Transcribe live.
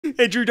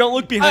Hey, Drew, don't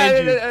look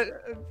behind you.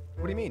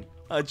 What do you mean?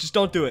 Just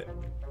don't do it.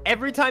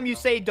 Every time you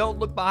say don't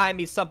look behind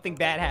me, something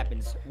bad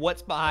happens.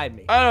 What's behind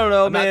me? I don't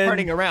know, I'm man. not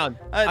turning around.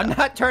 I'm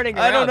not turning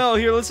around. I don't know.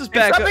 Here, let's just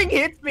back up. If something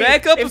hits me,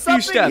 back up a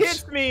few steps.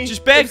 Hits me,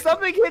 just back. If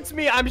something hits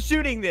me, I'm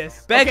shooting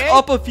this. Back okay?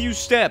 up a few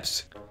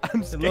steps.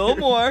 I'm scared. A little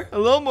more. A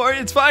little more.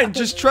 It's fine.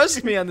 Just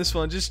trust me on this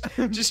one.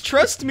 Just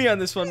trust me on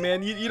this one,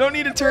 man. You don't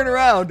need to turn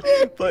around.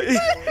 But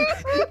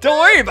don't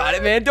worry about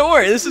it, man. Don't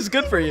worry. This is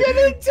good for you. You're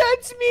gonna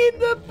touch me in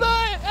the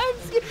butt. I'm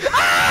scared.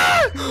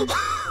 Ah!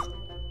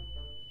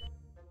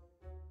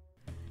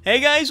 Hey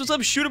guys, what's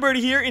up? Shooterbirdie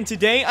here, and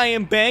today I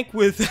am back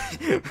with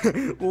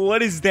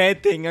what is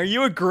that thing? Are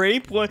you a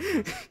grape? What?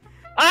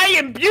 I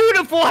am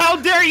beautiful. How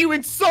dare you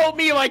insult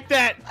me like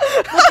that?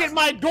 Look at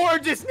my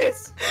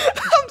gorgeousness.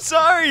 I'm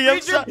sorry.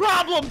 What's your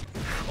problem?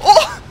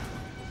 Oh,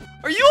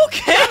 are you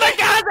okay?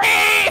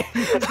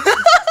 Kamikaze!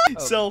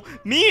 So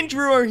me and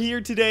Drew are here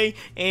today,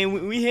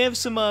 and we have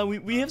some.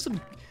 We have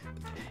some.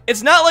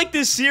 It's not like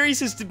this series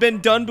has been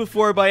done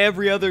before by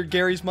every other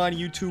Garry's Mod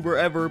YouTuber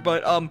ever,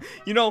 but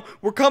you know,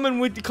 we're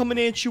coming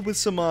at you with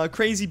some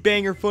crazy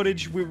banger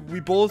footage. We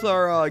both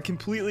are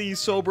completely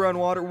sober on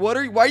water.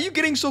 Why are you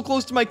getting so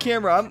close to my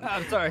camera?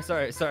 I'm sorry.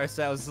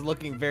 I was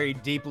looking very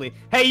deeply.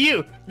 Hey,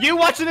 you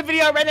watching the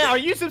video right now? Are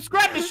you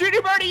subscribed to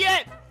Shooterbirdie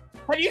yet?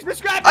 Have you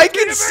subscribed to I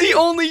can see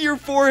only your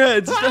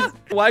foreheads. Huh?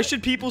 Why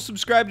should people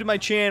subscribe to my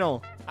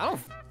channel? I don't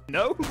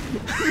know.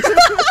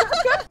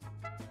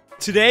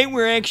 Today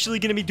we're actually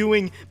gonna be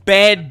doing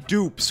bad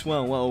dupes.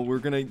 Well, we're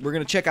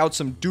gonna check out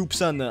some dupes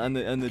on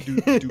the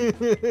dupe.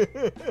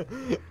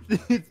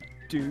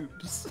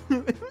 Dupes.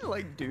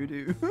 Like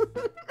doo-doo.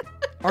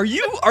 Are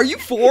you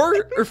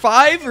 4 or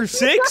 5 or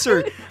 6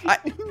 or?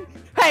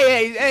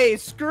 Hey,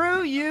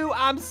 screw you.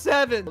 I'm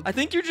 7. I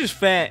think you're just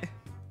fat.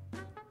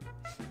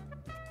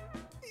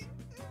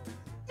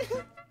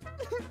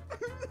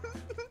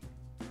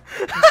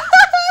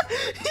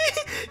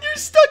 You're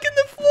stuck in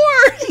the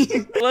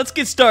floor. Let's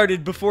get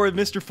started before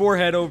Mr.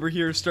 Forehead over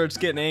here starts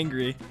getting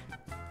angry.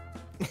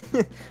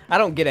 I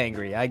don't get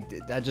angry. I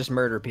just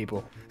murder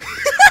people.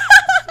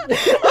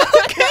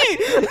 Okay.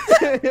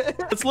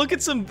 Let's look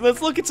at some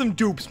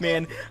dupes,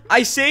 man.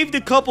 I saved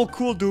a couple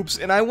cool dupes,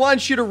 and I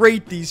want you to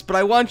rate these, but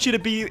I want you to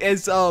be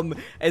as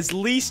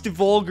least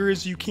vulgar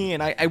as you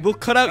can. I will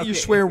cut out your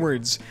swear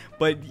words,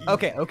 but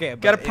okay.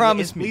 Gotta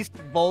promise as me. least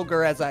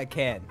vulgar as I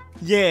can.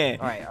 Yeah.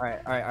 All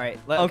right.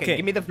 Okay,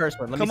 give me the first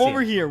one. Let me Come see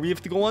over it. here. We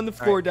have to go on the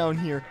floor down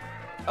here.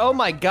 Oh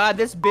my God,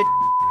 this bitch.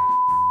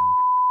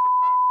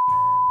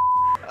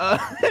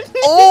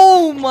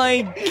 Oh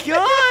my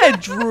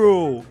God,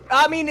 Drew.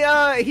 I mean,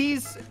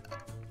 he's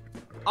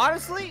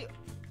honestly,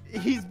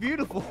 he's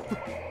beautiful.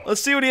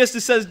 Let's see what he has to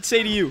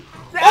say to you.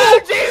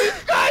 Oh,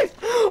 Jesus Christ!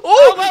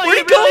 Oh, well, where'd he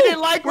he go? really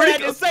didn't like what I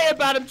Where'd had he to say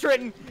about him,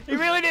 Trenton. He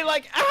really didn't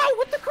like. Ow!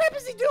 What the crap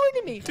is he doing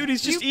to me? Dude,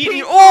 he's just You eating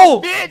you. pig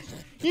Oh! bitch!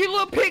 You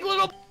little pig,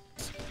 little.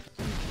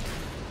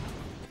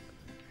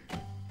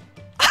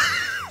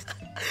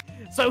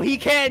 So he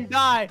can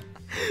die.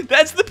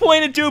 That's the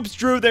point of dupes,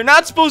 Drew. They're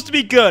not supposed to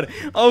be good.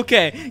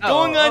 Okay,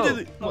 going on to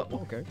the...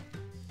 Okay.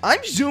 I'm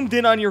zoomed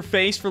in on your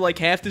face for like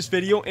half this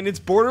video, and it's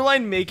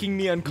borderline making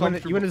me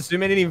uncomfortable. You want to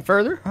zoom in any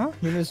further? Huh?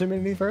 You want to zoom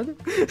in any further?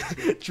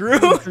 Drew?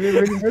 What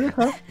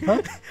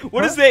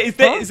is that?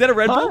 Is that a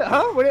Red Bull?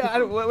 Huh?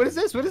 What is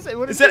this? What is it?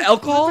 What Is that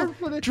alcohol?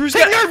 Drew's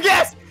got... nerve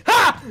gas!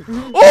 Ha!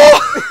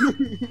 Oh!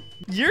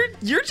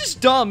 You're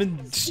just dumb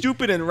and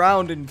stupid and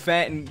round and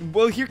fat and...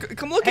 Well, here,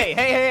 come look at...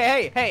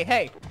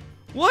 Hey.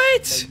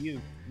 What?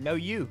 No,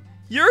 you.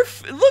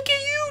 Look at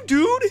you,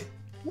 dude.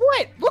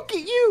 What? Look at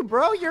you,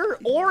 bro. You're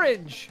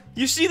orange.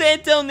 You see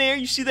that down there?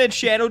 You see that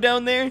shadow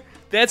down there?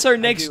 That's our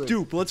next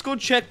dupe. Let's go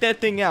check that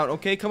thing out,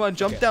 okay? Come on,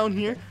 jump down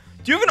here.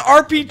 Do you have an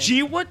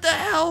RPG? What the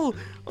hell?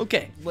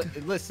 Okay.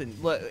 Listen,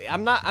 look,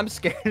 I'm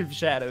scared of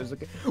shadows.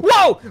 Okay.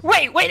 Whoa!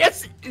 Wait,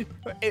 that's...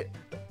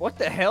 What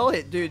the hell?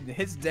 Dude,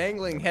 his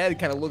dangling head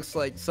kind of looks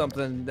like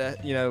something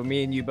that, you know,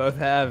 me and you both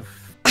have.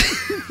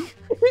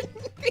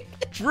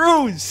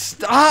 Drew,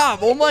 stop!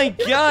 Oh my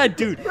God,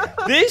 dude.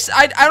 This,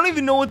 I don't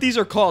even know what these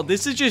are called.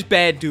 This is just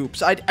bad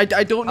dupes. I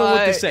don't know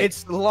what to say.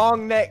 It's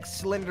long neck,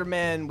 slender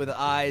man with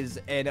eyes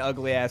and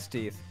ugly ass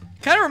teeth.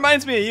 Kind of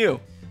reminds me of you.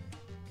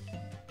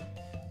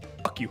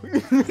 Fuck you.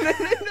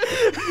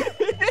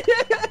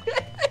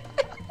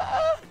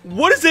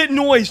 What is that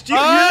noise? Do you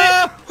hear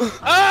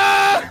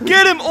that?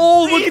 Get him!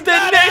 Oh, look at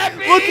that neck!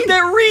 Look at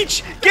that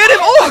reach! Get him!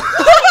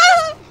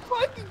 Oh!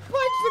 Fucking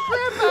punch the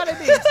crap out of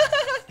me!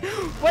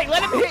 Wait,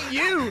 let him hit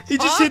you! He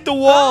just hit the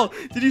wall.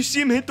 Did you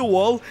see him hit the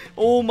wall?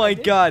 Oh my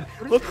God!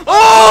 Look.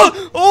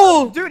 Oh!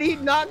 Oh! Dude, he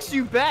knocks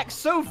you back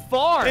so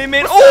far. Hey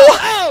man!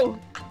 Oh!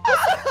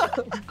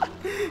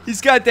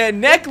 He's got that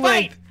neck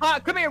length.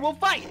 Come here, we'll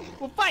fight.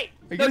 No,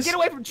 get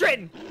away from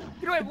Trenton.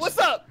 Get away. What's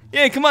up?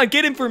 Yeah, come on,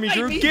 get him for me,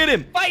 Drew. Get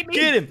him. Fight me.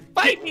 Get him.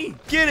 Fight me.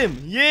 Get him.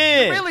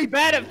 Yeah. You're really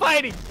bad at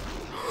fighting.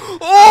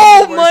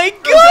 Oh my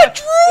God,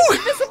 Drew! He's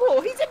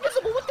invisible. He's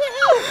invisible. What the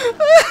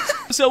hell?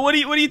 So what do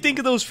you think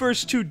of those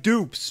first two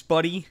dupes,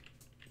 buddy?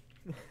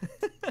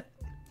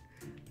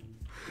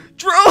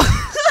 Drew!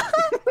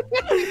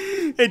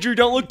 Hey, Drew,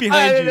 don't look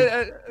behind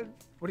you.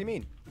 What do you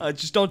mean?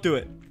 Just don't do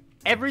it.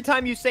 Every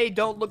time you say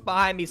don't look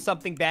behind me,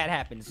 something bad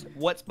happens.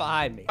 What's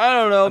behind me? I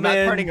don't know, I'm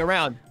man. not turning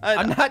around.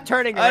 I'm not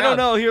turning around. I don't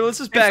know. Here, let's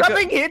just back up. If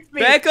something hits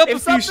me, back up a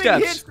few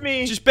steps. Hits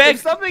me, just back.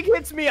 If something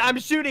hits me, I'm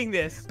shooting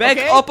this. Back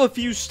okay? up a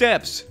few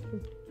steps.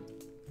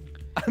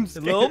 I'm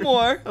scared. A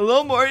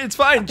little more. It's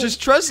fine. Just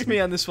trust me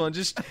on this one.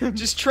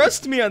 Just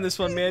trust me on this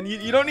one, man.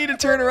 You don't need to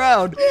turn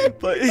around.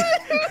 But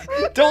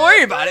don't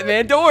worry about it,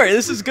 man. Don't worry.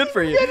 This is good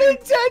for you. You're gonna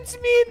touch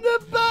me in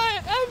the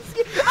butt. I'm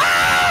scared.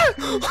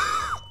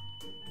 Ah!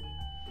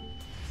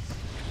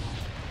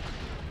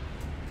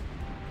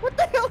 What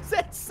the hell is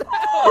that sound?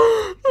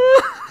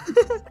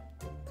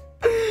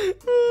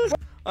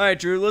 All right,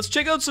 Drew. Let's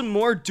check out some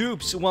more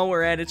dupes while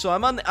we're at it. So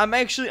I'm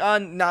actually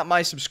on not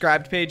my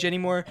subscribed page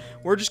anymore.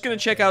 We're just gonna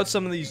check out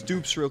some of these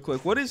dupes real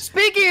quick. What is?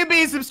 Speaking of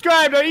being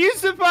subscribed, are you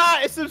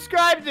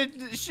subscribed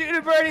to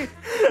Shooter Birdie,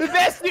 the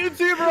best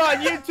YouTuber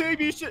on YouTube?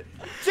 You should.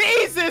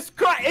 Jesus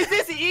Christ! Is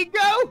this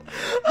Eco?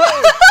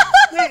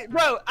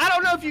 Bro, I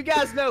don't know if you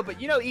guys know,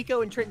 but you know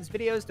Eco and Trenton's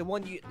videos, the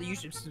one you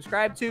should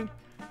subscribe to.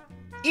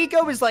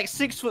 Eco is like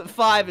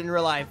 6'5" in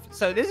real life,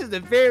 so this is a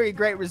very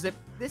great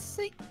This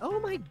thing, oh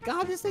my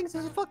god, this thing's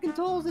as fucking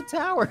tall as a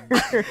tower.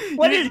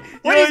 What is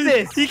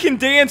this? He can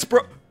dance,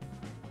 bro.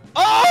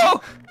 Oh!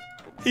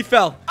 He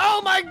fell.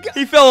 Oh my god.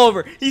 He fell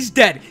over. He's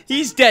dead.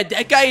 He's dead.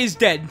 That guy is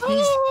dead.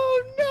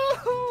 Oh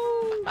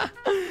no.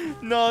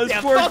 No, this yeah,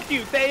 poor... fuck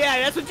you.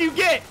 Yeah, that's what you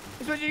get.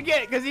 That's what you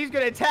get, because he's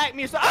gonna attack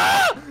me. So,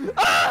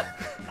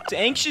 It's an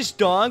anxious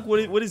dog.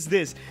 What is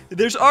this?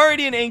 There's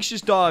already an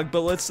anxious dog,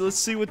 but let's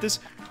see what this.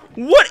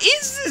 What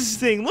is this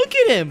thing? Look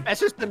at him. That's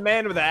just the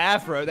man with the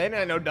afro. They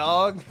ain't no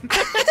dog.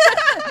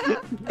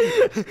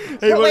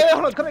 Hey, wait,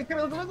 hold on. Come here.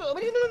 No.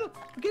 Look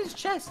at his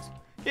chest.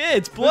 Yeah,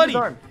 it's bloody.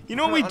 Arm? You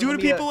know what we do to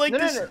people like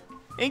this? No.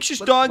 Anxious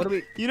dog.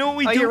 You know what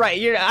we do? You're right.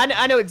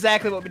 I know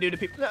exactly what we do to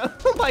people.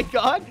 Oh my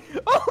god.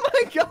 Oh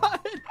my god.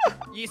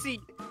 You see,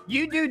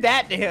 you do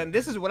that to him.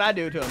 This is what I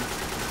do to him.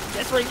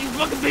 That's right, you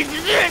fucking piece of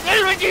shit.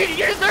 That's what you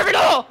deserve it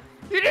all.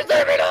 You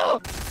deserve it all.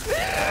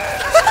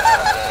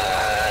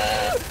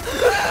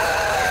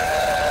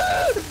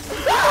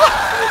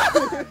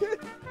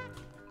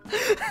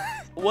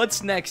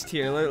 What's next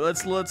here?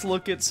 Let's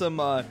look at some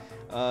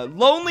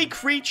lonely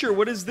creature.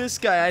 What is this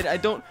guy? I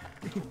don't.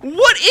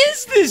 What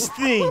is this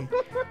thing?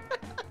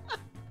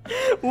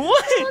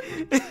 What?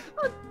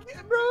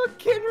 Bro, a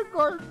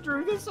kindergarten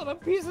drew this on a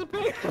piece of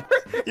paper.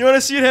 You want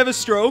to see it have a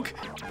stroke?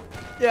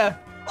 Yeah.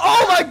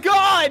 Oh my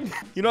god!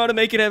 You know how to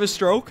make it have a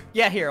stroke?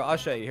 Yeah, here, I'll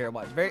show you. Here,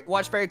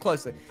 watch very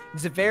closely.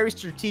 It's a very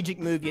strategic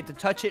move. You have to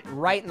touch it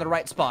right in the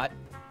right spot.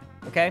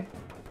 Okay?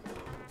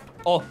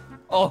 Oh,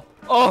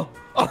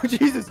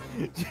 Jesus.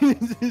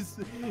 Jesus.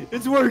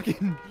 It's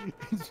working.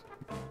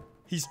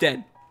 He's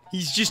dead.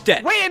 He's just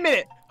dead. Wait a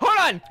minute. Hold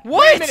on.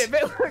 What? Wait a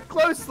minute. Look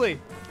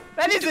closely.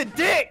 That is a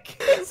dick.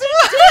 It's a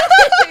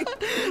dick.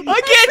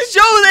 I can't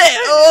show that.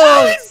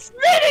 Oh. It's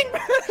spitting.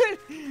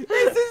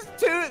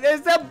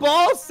 There's a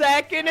ball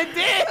sack and a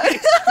dick.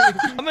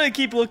 I'm gonna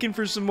keep looking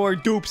for some more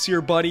dupes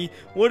here, buddy.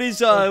 What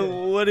is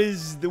what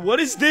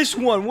is this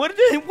one? What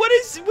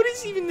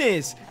is even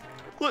this?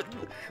 Look,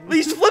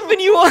 he's flipping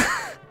you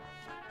off.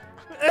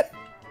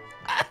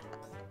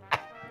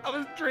 I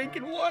was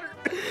drinking water.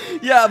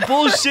 Yeah,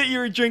 bullshit. You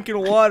were drinking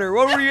water.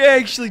 What were you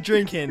actually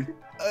drinking?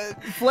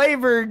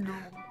 Flavored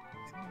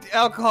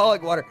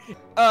alcoholic water.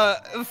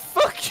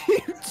 Fuck you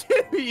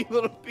too, you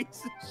little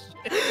piece of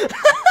shit.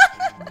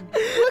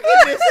 Look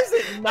at this.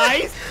 Isn't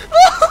nice?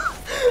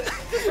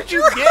 That's what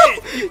you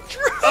get, you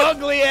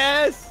ugly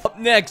ass. Up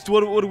next,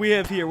 what do we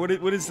have here? What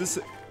is this?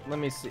 Let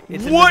me see.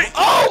 What?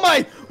 Oh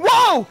my!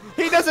 Whoa!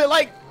 He doesn't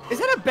like. Is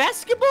that a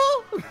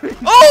basketball?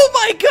 Oh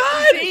my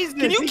god! Jesus,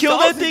 can you kill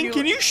that thing?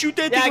 Can you shoot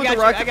that thing with a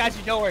rocket? I got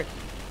you. Don't worry.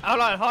 Hold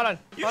on.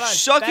 You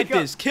suck at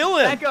this. Kill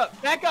him.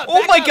 Back up.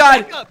 Oh my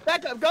god!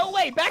 Back up. Go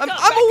away. Back up.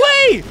 I'm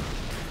away.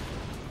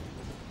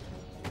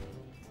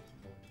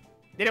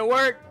 Did it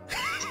work?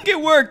 It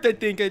worked, I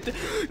think.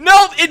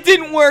 Nope, it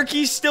didn't work.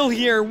 He's still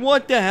here.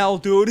 What the hell,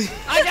 dude?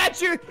 I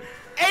got you.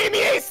 Aim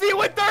AC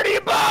 130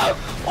 above.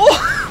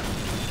 Oh.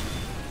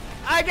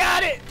 I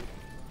got it.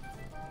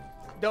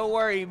 Don't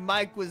worry,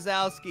 Mike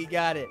Wazowski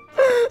got it.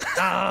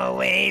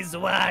 Always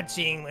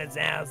watching,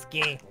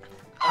 Wazowski.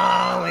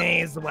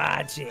 Always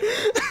watching.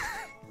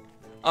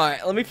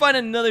 Alright, let me find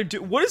another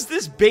dude. What is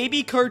this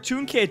baby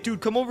cartoon cat?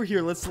 Dude, come over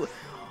here.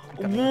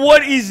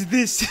 What is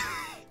this?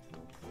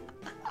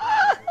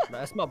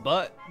 That's my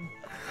butt.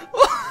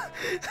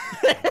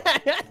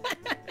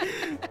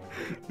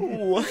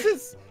 What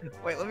is...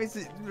 Wait, let me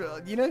see.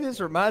 You know what this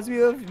reminds me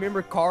of?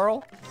 Remember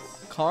Carl?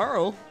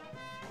 Carl?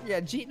 Yeah,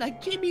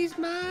 like Jimmy's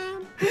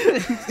mom.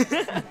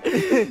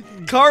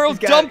 Carl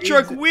Dump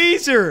Truck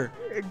Weezer.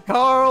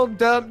 Carl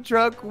Dump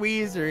Truck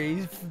Weezer.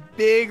 He's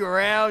big,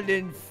 round,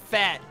 and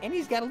fat, and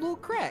he's got a little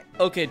crack.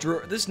 Okay,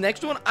 Drew. This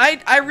next one,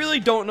 I really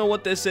don't know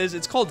what this is.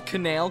 It's called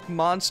Canal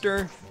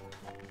Monster.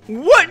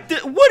 What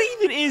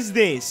even is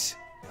this?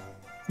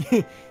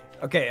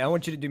 Okay, I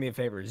want you to do me a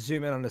favor.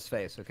 Zoom in on his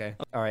face, okay?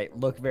 All right,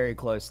 look very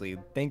closely.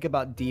 Think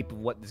about deep of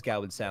what this guy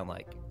would sound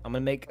like. I'm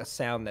gonna make a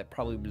sound that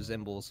probably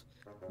resembles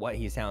what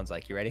he sounds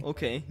like. You ready?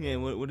 Okay, yeah,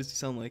 what does he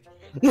sound like?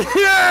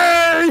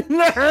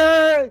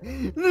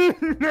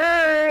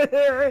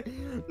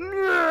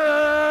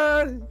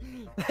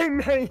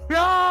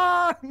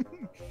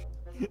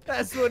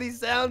 That's what he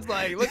sounds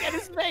like. Look at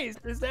his face.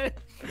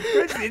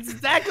 It's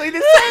exactly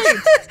the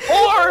same.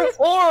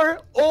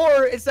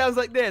 Or it sounds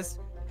like this.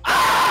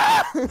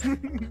 Or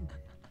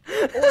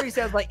he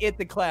sounds like It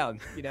the Clown,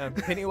 you know,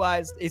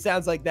 Pennywise. He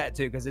sounds like that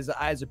too, because his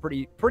eyes are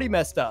pretty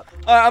messed up.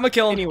 I'm gonna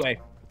kill him. Anyway,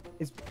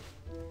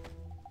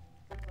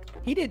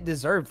 he didn't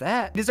deserve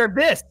that. He deserved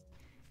this.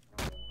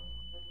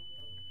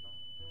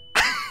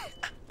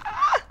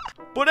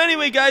 But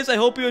anyway, guys, I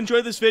hope you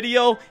enjoyed this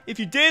video. If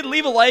you did,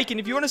 leave a like, and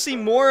if you want to see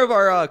more of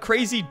our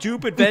crazy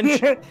dupe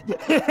adventure,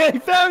 I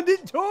found a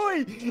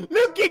toy.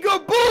 Look, it go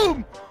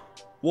boom.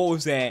 What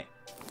was that?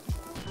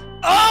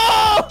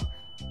 Oh!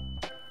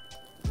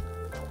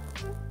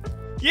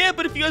 Yeah,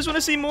 but if you guys want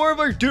to see more of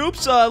our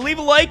dupes, leave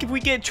a like. If we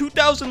get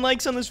 2,000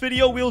 likes on this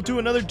video, we'll do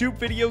another dupe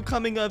video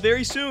coming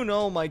very soon.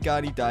 Oh my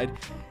god, he died.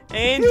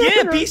 And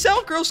yeah, peace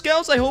out, Girl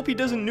Scouts. I hope he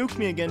doesn't nuke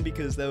me again,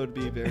 because that would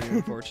be very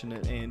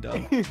unfortunate. And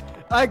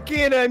I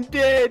can't, I'm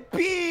dead.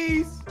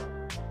 Peace.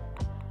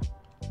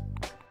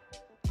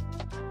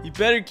 You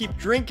better keep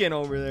drinking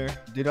over there.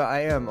 Dude,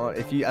 I am.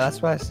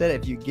 That's why I said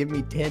if you give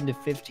me 10 to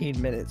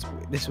 15 minutes,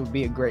 this would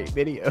be a great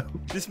video.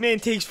 This man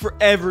takes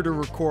forever to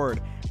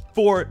record.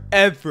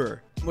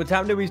 Forever. What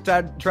time did we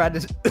try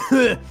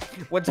to?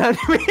 What time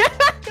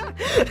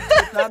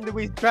did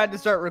we try to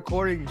start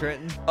recording,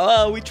 Trenton?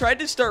 We tried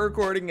to start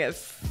recording at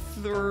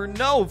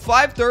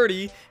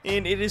 5:30,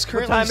 and it is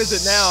currently. What time is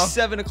it now?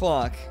 7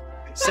 o'clock.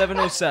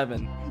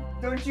 7:07.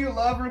 Don't you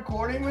love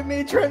recording with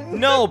me, Trenton?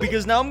 No,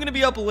 because now I'm gonna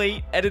be up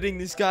late editing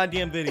this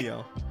goddamn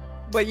video.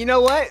 But you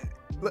know what?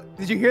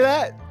 Did you hear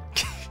that?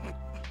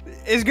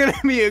 It's gonna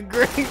be a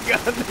great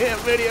goddamn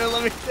video,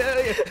 let me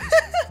tell you.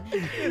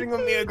 It's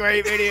gonna be a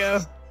great video.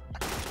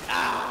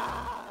 Ah!